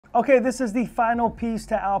Okay, this is the final piece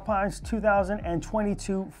to Alpine's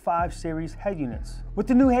 2022 5 Series head units. With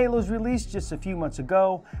the new Halos released just a few months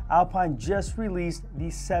ago, Alpine just released the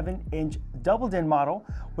 7-inch double-din model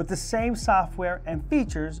with the same software and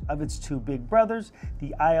features of its two big brothers,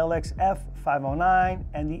 the iLX-509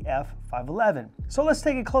 and the F511. So let's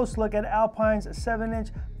take a close look at Alpine's 7-inch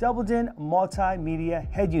double-din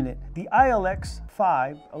multimedia head unit, the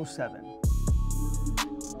iLX-507.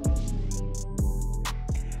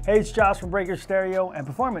 Hey, it's Josh from Breaker Stereo and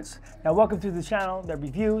Performance. Now welcome to the channel that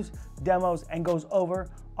reviews, demos, and goes over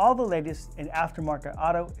all the latest in aftermarket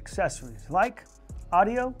auto accessories like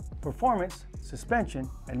audio, performance, suspension,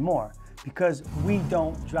 and more, because we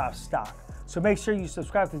don't drop stock. So make sure you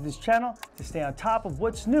subscribe to this channel to stay on top of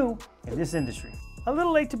what's new in this industry. A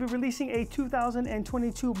little late to be releasing a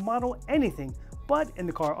 2022 model anything, but in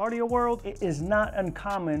the car audio world, it is not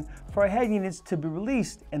uncommon for head units to be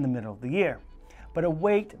released in the middle of the year. But a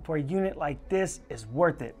wait for a unit like this is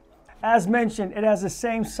worth it. As mentioned, it has the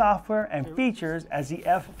same software and features as the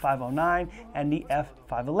F509 and the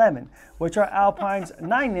F511, which are Alpine's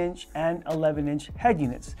 9-inch and 11-inch head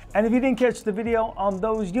units. And if you didn't catch the video on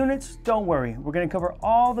those units, don't worry, we're going to cover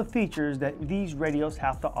all the features that these radios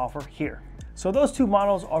have to offer here. So those two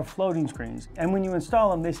models are floating screens, and when you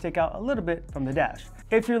install them, they stick out a little bit from the dash.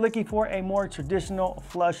 If you're looking for a more traditional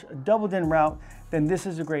flush double-din route, then this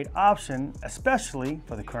is a great option, especially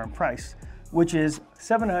for the current price, which is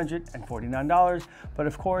 $749, but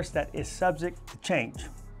of course that is subject to change.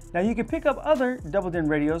 Now you can pick up other double-din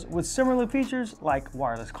radios with similar features like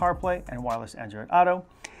wireless CarPlay and wireless Android Auto,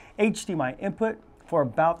 HDMI input for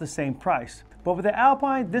about the same price. But with the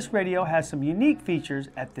Alpine, this radio has some unique features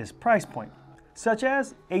at this price point, such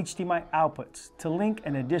as HDMI outputs to link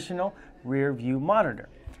an additional rear view monitor,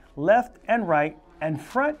 left and right and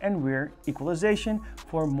front and rear equalization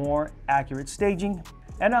for more accurate staging,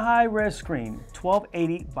 and a high-res screen,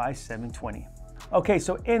 1280 by 720. Okay,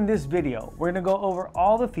 so in this video, we're gonna go over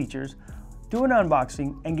all the features, do an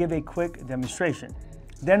unboxing, and give a quick demonstration.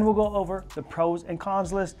 Then we'll go over the pros and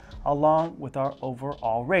cons list along with our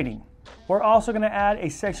overall rating. We're also gonna add a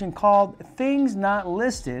section called Things Not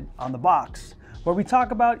Listed on the Box, where we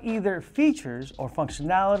talk about either features or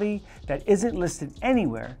functionality that isn't listed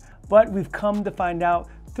anywhere, but we've come to find out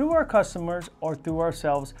through our customers or through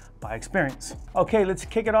ourselves by experience. Okay, let's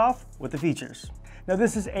kick it off with the features. Now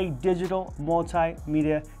this is a digital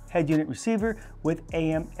multimedia head unit receiver with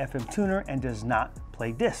AM/FM tuner and does not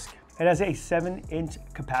play disc. It has a 7-inch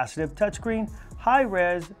capacitive touchscreen,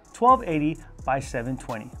 high-res 1280 by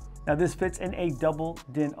 720. Now this fits in a double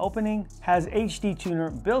DIN opening, has HD tuner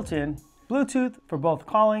built in, Bluetooth for both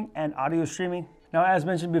calling and audio streaming. Now as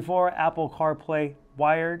mentioned before, Apple CarPlay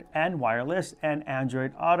wired and wireless, and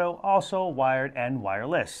Android Auto also wired and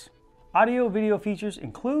wireless. Audio video features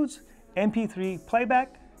includes MP3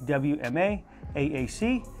 playback, WMA,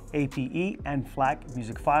 AAC, APE, and FLAC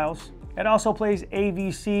music files. It also plays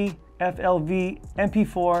AVC, FLV,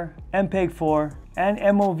 MP4, MPEG-4, and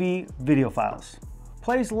MOV video files.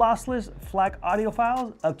 Plays lossless FLAC audio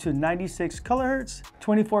files up to 96 kHz,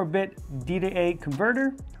 24-bit D-to-A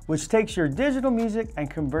converter, which takes your digital music and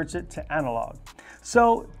converts it to analog.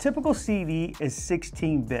 So typical CD is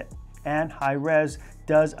 16-bit and high-res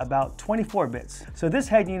does about 24 bits. So this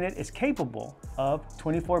head unit is capable of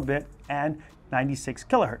 24-bit and 96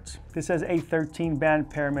 kHz. This has a 13-band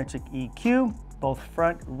parametric EQ, both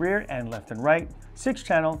front, rear, and left and right,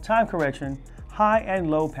 6-channel time correction, high and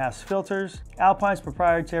low pass filters, Alpine's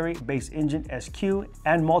proprietary bass engine SQ,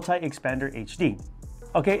 and multi-expander HD.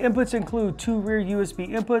 Okay, inputs include 2 rear USB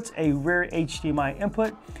inputs, a rear HDMI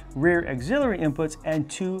input, rear auxiliary inputs, and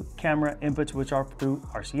 2 camera inputs, which are through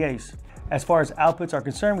RCAs. As far as outputs are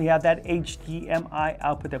concerned, we have that HDMI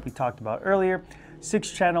output that we talked about earlier,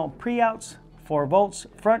 6-channel pre-outs, 4 volts,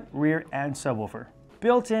 front, rear, and subwoofer.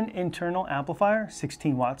 Built-in internal amplifier,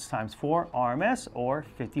 16 watts times 4 RMS or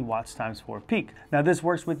 50 watts times 4 peak. Now this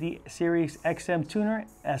works with the Sirius XM tuner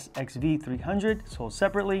SXV300 sold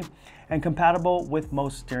separately and compatible with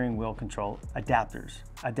most steering wheel control adapters.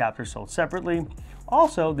 Adapters sold separately.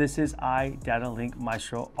 Also, this is iDataLink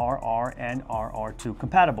Maestro RR and RR2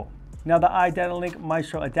 compatible. Now the iDataLink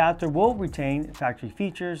Maestro adapter will retain factory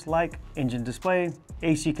features like engine display,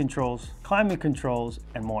 AC controls, climate controls,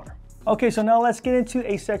 and more. Okay, so now let's get into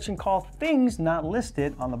a section called Things Not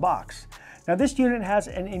Listed on the Box. Now this unit has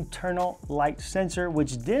an internal light sensor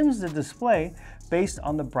which dims the display based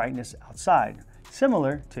on the brightness outside,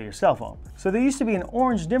 similar to your cell phone. So there used to be an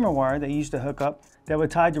orange dimmer wire that you used to hook up that would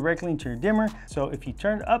tie directly into your dimmer. So if you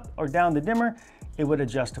turned up or down the dimmer, it would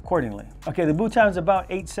adjust accordingly. Okay, the boot time is about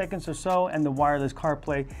 8 seconds or so, and the wireless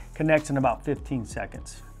CarPlay connects in about 15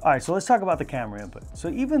 seconds. All right, so let's talk about the camera input. So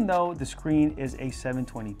even though the screen is a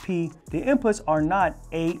 720p, the inputs are not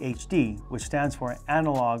AHD, which stands for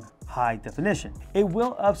analog high definition. It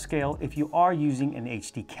will upscale if you are using an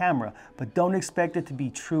HD camera, but don't expect it to be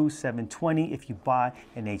true 720 if you buy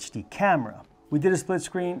an HD camera. We did a split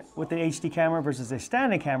screen with an HD camera versus a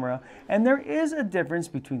standard camera, and there is a difference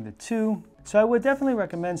between the two. So I would definitely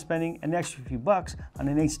recommend spending an extra few bucks on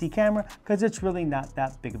an HD camera because it's really not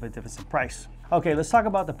that big of a difference in price. Okay, let's talk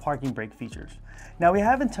about the parking brake features. Now, we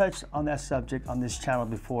haven't touched on that subject on this channel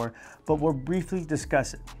before, but we'll briefly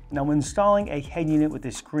discuss it. Now, when installing a head unit with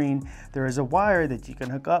a screen, there is a wire that you can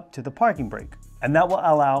hook up to the parking brake, and that will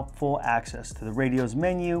allow full access to the radio's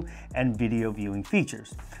menu and video viewing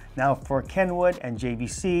features. Now, for Kenwood and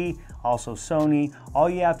JVC, also Sony, all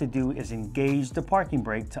you have to do is engage the parking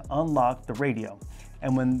brake to unlock the radio.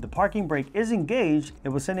 And when the parking brake is engaged, it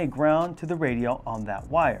will send a ground to the radio on that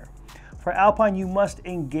wire. For Alpine, you must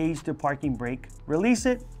engage the parking brake, release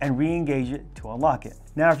it, and re-engage it to unlock it.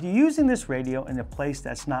 Now, if you're using this radio in a place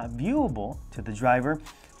that's not viewable to the driver,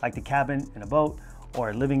 like the cabin in a boat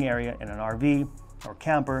or a living area in an RV or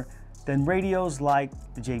camper, then radios like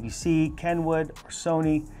the JVC, Kenwood, or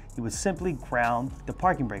Sony, you would simply ground the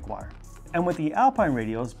parking brake wire. And with the Alpine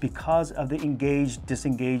radios, because of the engage,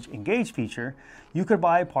 disengage, engage feature, you could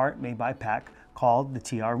buy a part made by PAC called the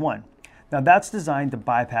TR1. Now that's designed to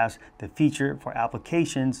bypass the feature for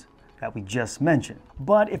applications that we just mentioned.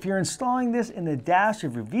 But if you're installing this in the dash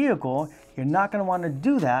of your vehicle, you're not going to want to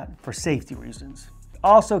do that for safety reasons.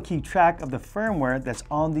 Also keep track of the firmware that's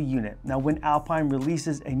on the unit. Now when Alpine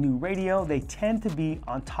releases a new radio, they tend to be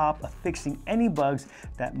on top of fixing any bugs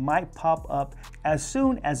that might pop up as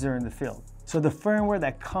soon as they're in the field. So the firmware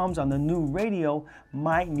that comes on the new radio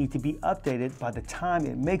might need to be updated by the time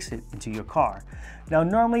it makes it into your car. Now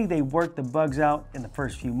normally they work the bugs out in the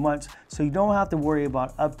first few months, so you don't have to worry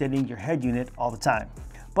about updating your head unit all the time.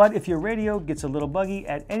 But if your radio gets a little buggy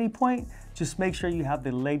at any point, just make sure you have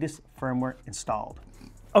the latest firmware installed.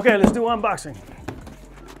 Okay, let's do unboxing.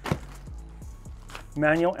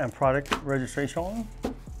 Manual and product registration.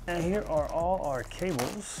 And here are all our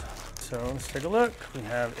cables. So let's take a look. We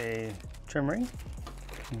have a trim ring,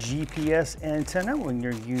 GPS antenna when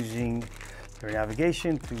you're using your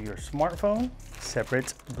navigation through your smartphone,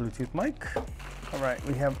 separate Bluetooth mic. All right,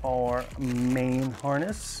 we have our main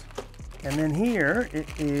harness. And then here it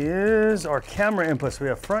is our camera inputs. We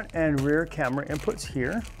have front and rear camera inputs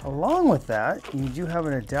here. Along with that, you do have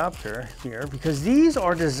an adapter here because these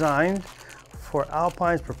are designed for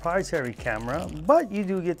Alpine's proprietary camera, but you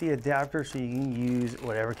do get the adapter so you can use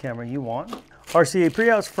whatever camera you want. RCA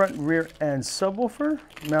pre-outs, front, rear, and subwoofer.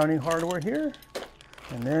 Mounting hardware here.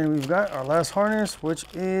 And then we've got our last harness, which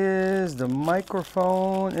is the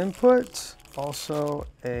microphone input. Also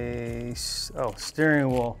a steering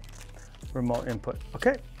wheel remote input.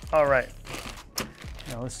 Okay, all right.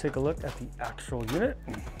 Now let's take a look at the actual unit.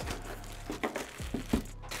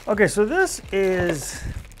 Okay, so this is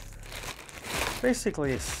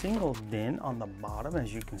basically a single DIN on the bottom,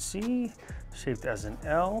 as you can see, shaped as an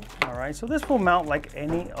L. All right, so this will mount like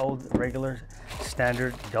any old regular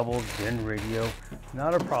standard double DIN radio,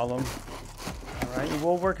 not a problem. All right, it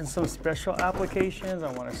will work in some special applications.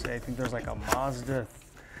 I want to say, I think there's like a Mazda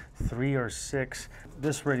 3 or 6.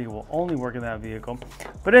 This radio will only work in that vehicle.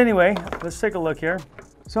 But anyway, let's take a look here.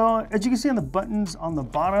 So as you can see on the buttons on the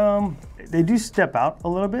bottom, they do step out a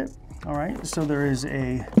little bit. All right, so there is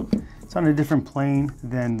it's on a different plane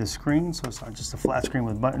than the screen, so it's not just a flat screen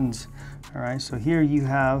with buttons. All right, so here you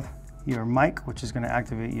have your mic, which is going to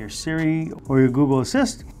activate your Siri or your Google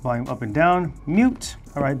Assist, volume up and down, mute.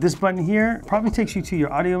 All right, this button here probably takes you to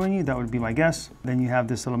your audio menu. That would be my guess. Then you have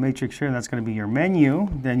this little matrix here, and that's going to be your menu.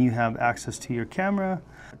 Then you have access to your camera,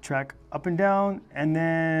 track up and down, and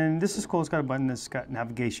then this is cool. It's got a button that's got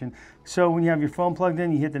navigation. So when you have your phone plugged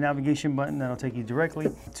in, you hit the navigation button. That'll take you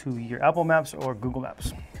directly to your Apple Maps or Google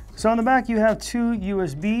Maps. So on the back, you have two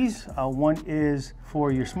USBs. One is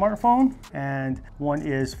for your smartphone, and one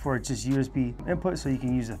is for just USB input, so you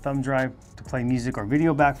can use a thumb drive to play music or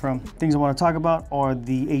video back from. Things I want to talk about are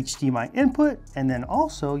the HDMI input, and then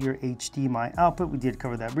also your HDMI output. We did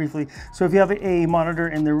cover that briefly. So if you have a monitor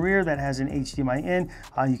in the rear that has an HDMI in,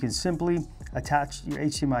 you can simply attach your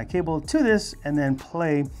HDMI cable to this and then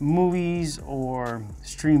play movies or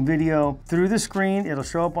stream video through the screen. It'll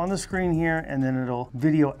show up on the screen here, and then it'll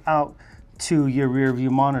video out to your rear view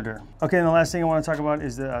monitor. Okay, and the last thing I want to talk about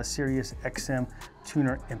is the Sirius XM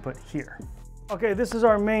tuner input here. Okay, this is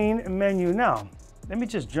our main menu now. Let me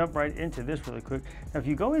just jump right into this really quick. Now, if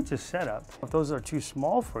you go into setup, if those are too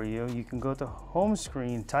small for you, you can go to home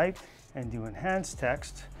screen, type, and do enhanced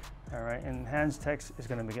text. All right, and enhanced text is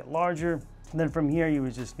going to make it larger. And then from here, you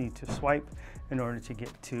would just need to swipe in order to get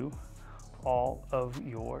to all of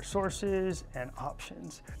your sources and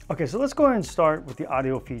options. Okay, so let's go ahead and start with the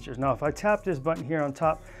audio features. Now, if I tap this button here on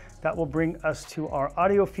top, that will bring us to our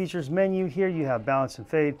audio features menu. Here you have balance and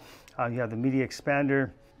fade, you have the media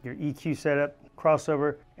expander, your EQ setup,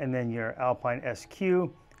 crossover, and then your Alpine SQ,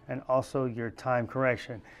 and also your time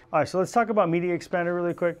correction. All right, so let's talk about media expander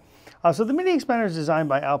really quick. So the media expander is designed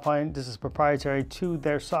by Alpine. This is proprietary to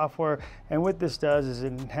their software, and what this does is it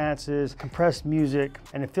enhances compressed music,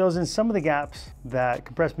 and it fills in some of the gaps that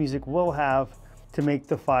compressed music will have to make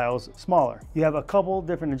the files smaller. You have a couple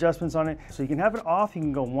different adjustments on it. So you can have it off, you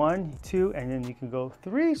can go 1, 2, and then you can go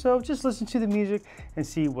 3. So just listen to the music and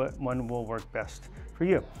see what one will work best for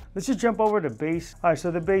you. Let's just jump over to bass. All right,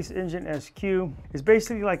 so the bass engine SQ is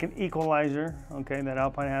basically like an equalizer, okay, that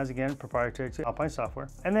Alpine has, again, proprietary to Alpine software.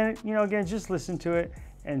 And then, you know, again, just listen to it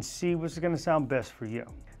and see what's gonna sound best for you.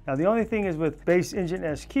 Now, the only thing is with bass engine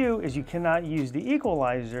SQ is you cannot use the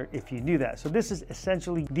equalizer if you do that. So this is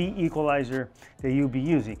essentially the equalizer that you'll be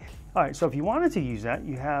using. All right, so if you wanted to use that,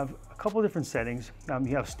 you have a couple different settings.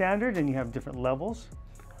 You have standard and you have different levels,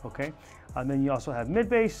 okay? And then you also have mid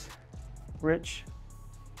bass, rich,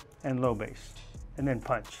 and low bass, and then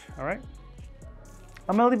punch, all right?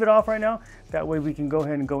 I'm gonna leave it off right now. That way we can go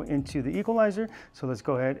ahead and go into the equalizer. So let's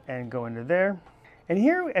go ahead and go into there. And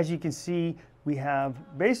here, as you can see, we have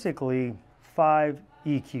basically 5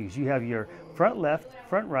 EQs. You have your front left,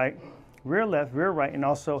 front right, rear left, rear right, and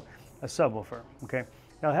also a subwoofer, okay?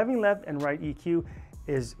 Now, having left and right EQ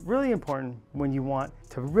is really important when you want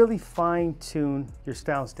to really fine tune your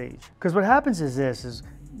sound stage. Because what happens is this, is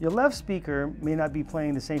your left speaker may not be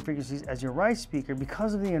playing the same frequencies as your right speaker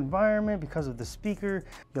because of the environment, because of the speaker.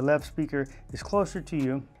 Your left speaker is closer to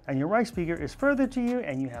you and your right speaker is further to you,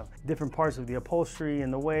 and you have different parts of the upholstery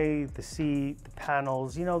and the way, the seat, the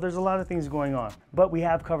panels, you know, there's a lot of things going on. But we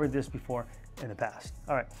have covered this before in the past.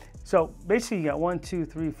 All right, so basically you got 1, 2,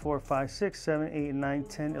 3, 4, 5, 6, 7, 8, 9,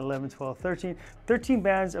 10, 11, 12, 13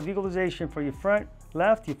 bands of equalization for your front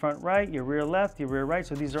left, your front right, your rear left, your rear right.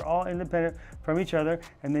 So these are all independent from each other.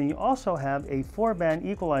 And then you also have a 4-band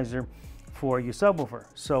equalizer for your subwoofer.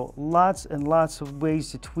 So lots and lots of ways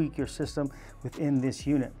to tweak your system within this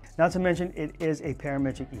unit. Not to mention, it is a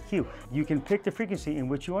parametric EQ. You can pick the frequency in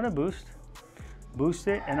which you want to boost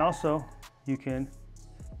it, and also you can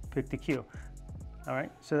pick the Q. All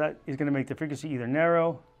right, so that is going to make the frequency either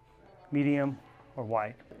narrow, medium, or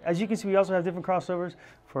wide. As you can see, we also have different crossovers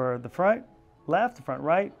for the front left, the front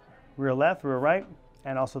right, rear left, rear right,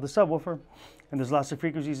 and also the subwoofer. And there's lots of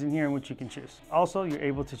frequencies in here in which you can choose. Also, you're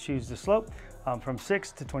able to choose the slope from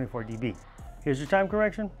 6 to 24 dB. Here's your time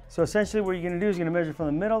correction. So essentially what you're gonna do is you're gonna measure from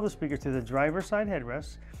the middle of the speaker to the driver's side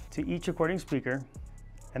headrest to each according speaker,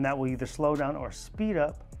 and that will either slow down or speed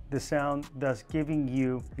up the sound, thus giving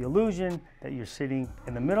you the illusion that you're sitting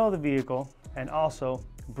in the middle of the vehicle and also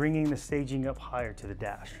bringing the staging up higher to the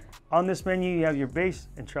dash. On this menu, you have your bass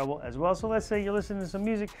and treble as well. So let's say you're listening to some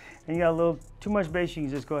music and you got a little too much bass, you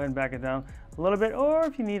can just go ahead and back it down a little bit, or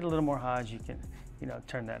if you need a little more highs, you can, you know,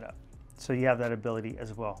 turn that up. So you have that ability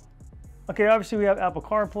as well. Okay, obviously we have Apple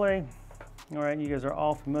CarPlay. All right, you guys are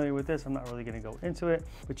all familiar with this. I'm not really gonna go into it,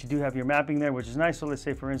 but you do have your mapping there, which is nice. So let's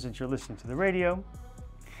say, for instance, you're listening to the radio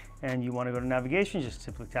and you wanna go to navigation, just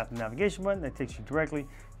simply tap the navigation button. That takes you directly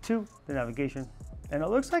to the navigation. And it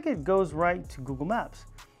looks like it goes right to Google Maps.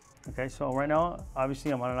 Okay, so right now,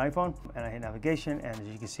 obviously I'm on an iPhone and I hit navigation, and as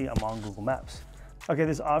you can see, I'm on Google Maps. Okay,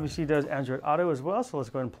 this obviously does Android Auto as well, so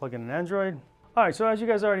let's go ahead and plug in an Android. All right, so as you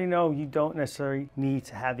guys already know, you don't necessarily need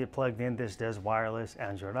to have it plugged in. This does wireless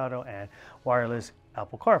Android Auto and wireless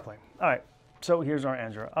Apple CarPlay. All right, so here's our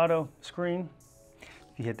Android Auto screen.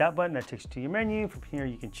 If you hit that button, that takes you to your menu. From here,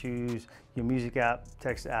 you can choose your music app,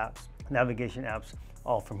 text apps, navigation apps,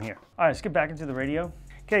 all from here. All right, let's get back into the radio.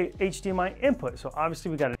 Okay, HDMI input. So obviously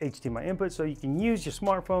we got an HDMI input, so you can use your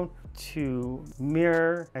smartphone to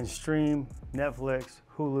mirror and stream Netflix,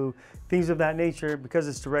 Hulu, things of that nature. Because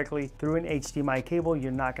it's directly through an HDMI cable,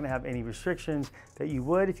 you're not gonna have any restrictions that you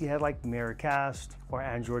would if you had like Mirrorcast or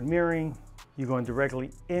Android mirroring. You're going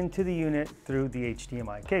directly into the unit through the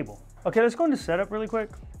HDMI cable. Okay, let's go into setup really quick.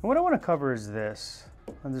 And what I wanna cover is this.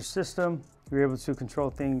 Under system, you're able to control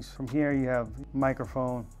things from here. You have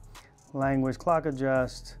microphone, language, clock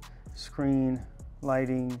adjust, screen,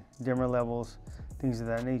 lighting, dimmer levels, things of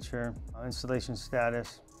that nature, installation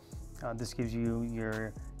status. This gives you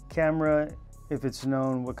your camera, if it's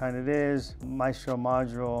known what kind it is, Maestro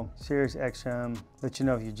module, Sirius XM, let you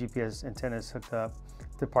know if your GPS antenna is hooked up,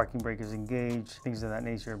 the parking brake is engaged, things of that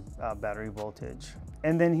nature, battery voltage.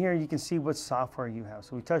 And then here you can see what software you have.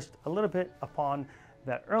 So we touched a little bit upon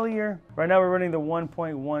that earlier. Right now we're running the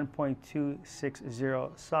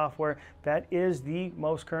 1.1.260 software. That is the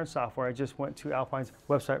most current software. I just went to Alpine's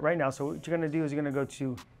website right now. So what you're gonna do is you're gonna go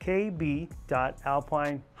to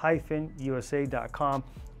kb.alpine-usa.com.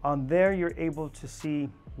 On there, you're able to see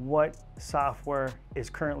what software is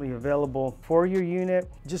currently available for your unit.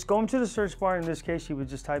 Just go into the search bar. In this case, you would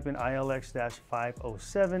just type in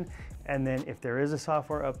iLX-507, and then if there is a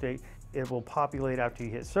software update, it will populate after you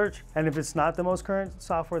hit search. And if it's not the most current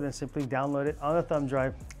software, then simply download it on a thumb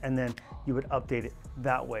drive, and then you would update it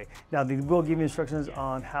that way. Now, they will give you instructions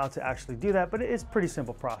on how to actually do that, but it's a pretty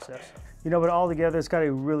simple process. You know, but all together, it's got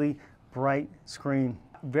a really bright screen,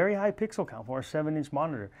 very high pixel count for a 7-inch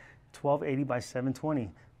monitor, 1280 by 720.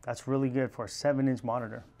 That's really good for a 7-inch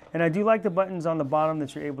monitor. And I do like the buttons on the bottom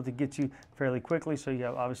that you're able to get to fairly quickly. So you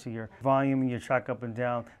have obviously your volume and your track up and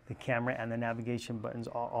down, the camera and the navigation buttons,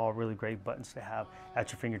 all really great buttons to have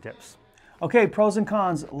at your fingertips. Okay, pros and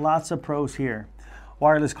cons, lots of pros here.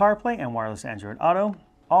 Wireless CarPlay and wireless Android Auto.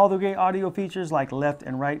 All the great audio features like left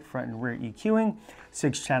and right, front and rear EQing,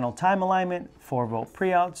 6-channel time alignment, 4-volt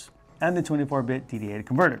pre-outs, and the 24-bit DDA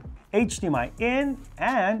converter. HDMI in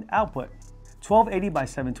and output. 1280 by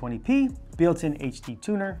 720p, built-in HD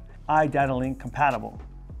tuner, iData Link compatible.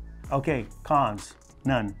 Okay, cons,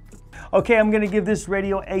 none. Okay, I'm gonna give this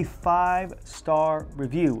radio a 5-star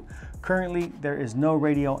review. Currently, there is no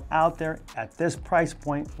radio out there at this price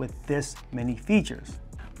point with this many features.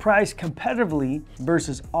 Priced competitively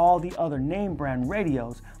versus all the other name brand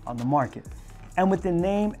radios on the market. And with the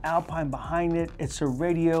name Alpine behind it, it's a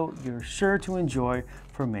radio you're sure to enjoy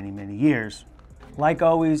for many, many years. Like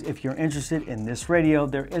always, if you're interested in this radio,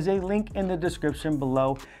 there is a link in the description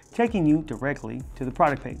below taking you directly to the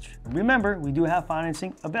product page. Remember, we do have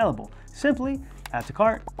financing available. Simply add to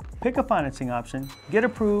cart, pick a financing option, get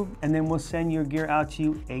approved, and then we'll send your gear out to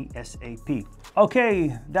you ASAP.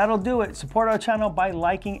 Okay, that'll do it. Support our channel by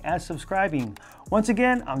liking and subscribing. Once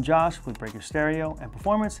again, I'm Josh with Breaker Stereo and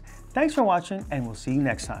Performance. Thanks for watching, and we'll see you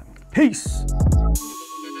next time. Peace.